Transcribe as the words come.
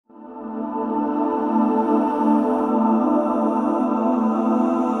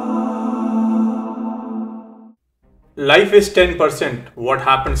Life is 10% what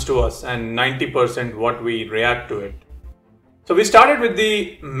happens to us and 90% what we react to it. So we started with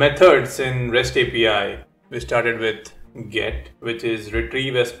the methods in REST API. We started with get, which is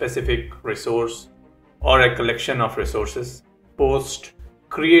retrieve a specific resource or a collection of resources. Post,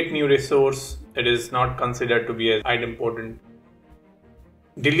 create new resource. It is not considered to be as idempotent.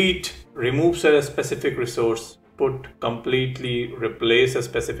 Delete, removes a specific resource. Put, completely replace a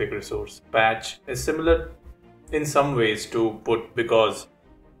specific resource. Patch is similar in some ways to put because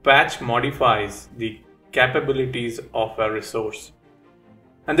patch modifies the capabilities of a resource.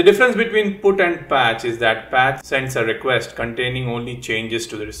 And the difference between put and patch is that patch sends a request containing only changes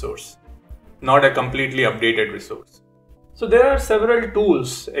to the resource, not a completely updated resource. So there are several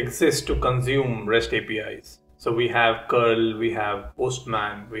tools exist to consume REST APIs. So we have curl, we have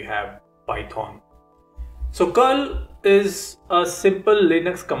Postman, we have Python. So curl is a simple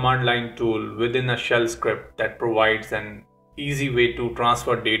Linux command line tool within a shell script that provides an easy way to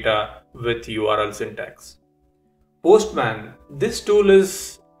transfer data with URL syntax. Postman, this tool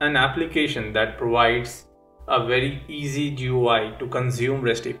is an application that provides a very easy GUI to consume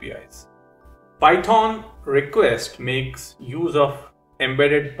REST APIs. Python request makes use of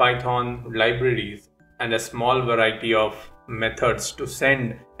embedded Python libraries and a small variety of methods to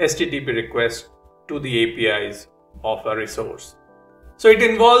send HTTP requests to the APIs of a resource. So it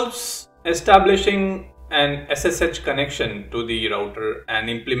involves establishing an SSH connection to the router and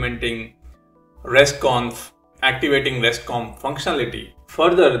implementing RESTconf, activating RESTconf functionality.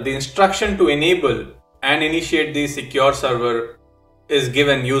 Further, the instruction to enable and initiate the secure server is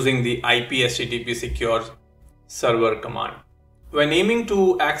given using the IP HTTP secure server command. When aiming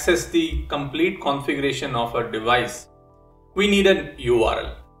to access the complete configuration of a device, we need a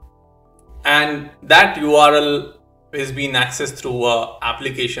URL. And that URL is being accessed through an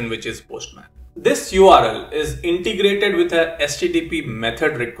application which is Postman. This URL is integrated with a HTTP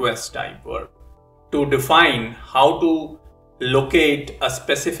method request type to define how to locate a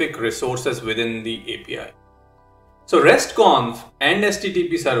specific resources within the API. So RESTconf and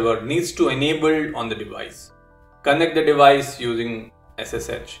HTTP server needs to enable on the device. Connect the device using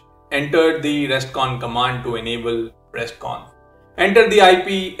SSH. Enter the RESTconf command to enable RESTconf. Enter the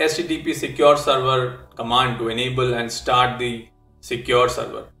IP HTTP secure server command to enable and start the secure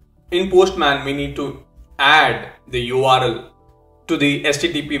server. In Postman, we need to add the URL to the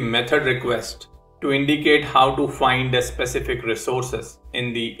HTTP method request to indicate how to find a specific resources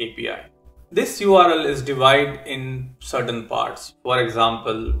in the API. This URL is divided in certain parts. For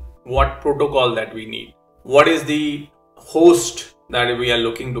example, what protocol that we need, what is the host that we are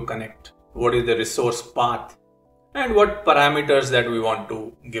looking to connect, what is the resource path, and what parameters that we want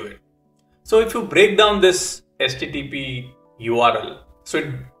to give it. So if you break down this HTTP URL, so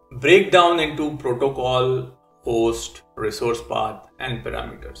it breaks down into protocol, host, resource path, and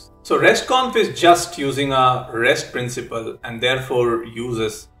parameters. So RESTconf is just using a REST principle and therefore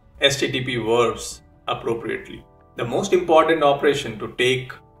uses HTTP verbs appropriately. The most important operation to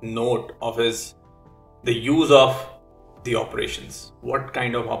take note of is the use of the operations. What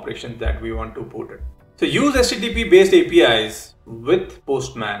kind of operations that we want to put it. So use HTTP based APIs with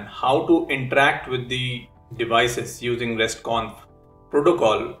Postman, how to interact with the devices using RESTconf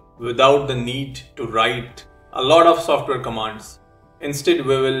protocol without the need to write a lot of software commands. Instead,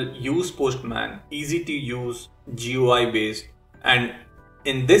 we will use Postman, easy to use, GUI based, and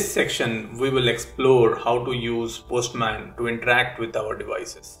in this section, we will explore how to use Postman to interact with our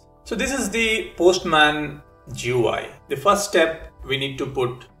devices. So this is the Postman GUI. The first step we need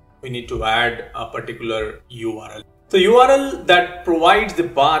to add a particular URL. So URL that provides the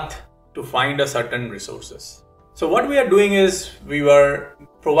path to find a certain resources. So what we are doing is we were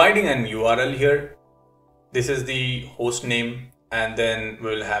providing an URL here. This is the host name and then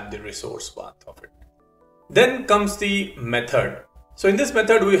we will have the resource path of it. Then comes the method. So in this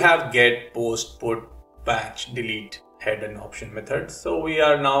method we have get, post, put, patch, delete, head and option methods. So we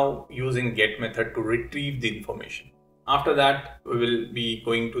are now using get method to retrieve the information. After that, we will be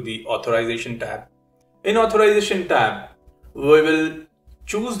going to the authorization tab. In authorization tab, we will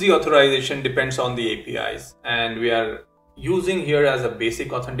choose the authorization depends on the APIs and we are using here as a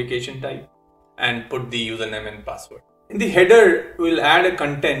basic authentication type and put the username and password. In the header, we'll add a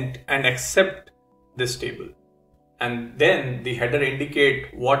content and accept this table. And then the header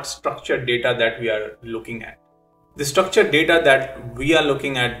indicate what structured data that we are looking at. The structured data that we are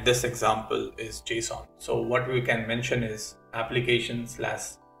looking at this example is JSON. So what we can mention is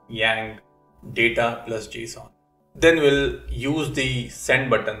application/yang data plus JSON. Then we'll use the send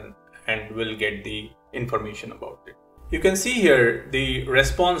button and we'll get the information about it. you can see here the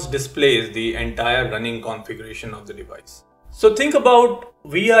response displays the entire running configuration of the device. So think about,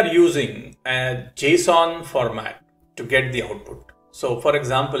 we are using a JSON format to get the output. So for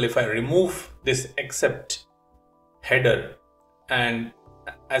example, if I remove this except header, and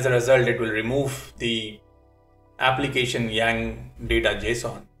as a result it will remove the application yang data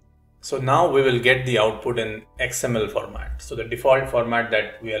JSON. So now we will get the output in XML format. So the default format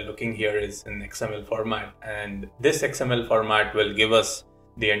that we are looking here is in XML format, and this XML format will give us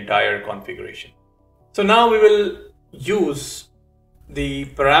the entire configuration. So now we will use the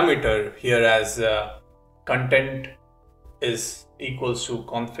parameter here as content is equals to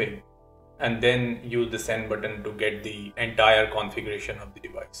config, and then use the send button to get the entire configuration of the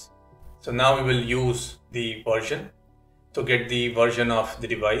device. So now we will use the version to get the version of the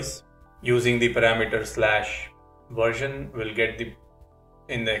device. Using the parameter /version, we'll get the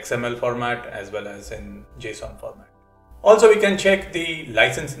in the XML format as well as in JSON format. Also, we can check the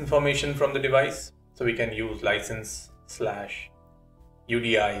license information from the device. So we can use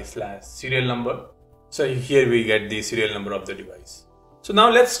license/UDI/serial number. So here we get the serial number of the device. So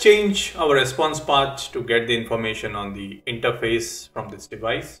now let's change our response path to get the information on the interface from this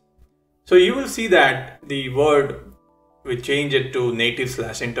device. So you will see that the word, we change it to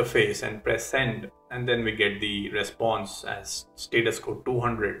native/interface and press send, and then we get the response as status code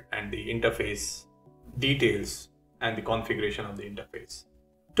 200 and the interface details and the configuration of the interface.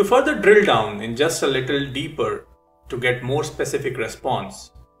 To further drill down in just a little deeper to get more specific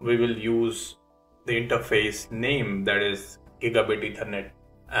response, we will use the interface name, that is Gigabit Ethernet,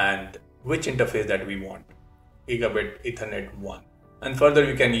 and which interface that we want, Gigabit Ethernet 1. And further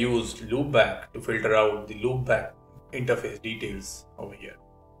we can use loopback to filter out the loopback interface details over here.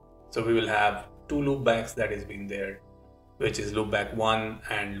 So we will have two loopbacks that is being there, which is loopback 1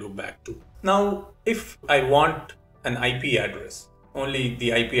 and loopback 2. Now, if I want an IP address, only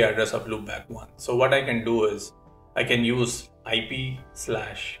the IP address of loopback 1. So what I can do is I can use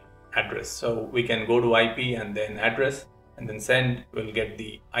IP/address. So we can go to IP and then address and then send, we'll get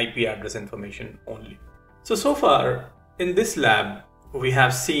the IP address information only. So far in this lab, we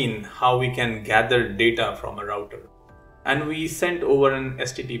have seen how we can gather data from a router, and we sent over an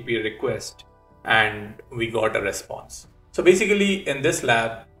HTTP request and we got a response. So basically in this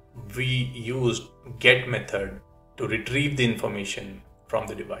lab, we used get method to retrieve the information from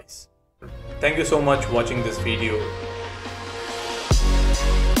the device. Thank you so much for watching this video.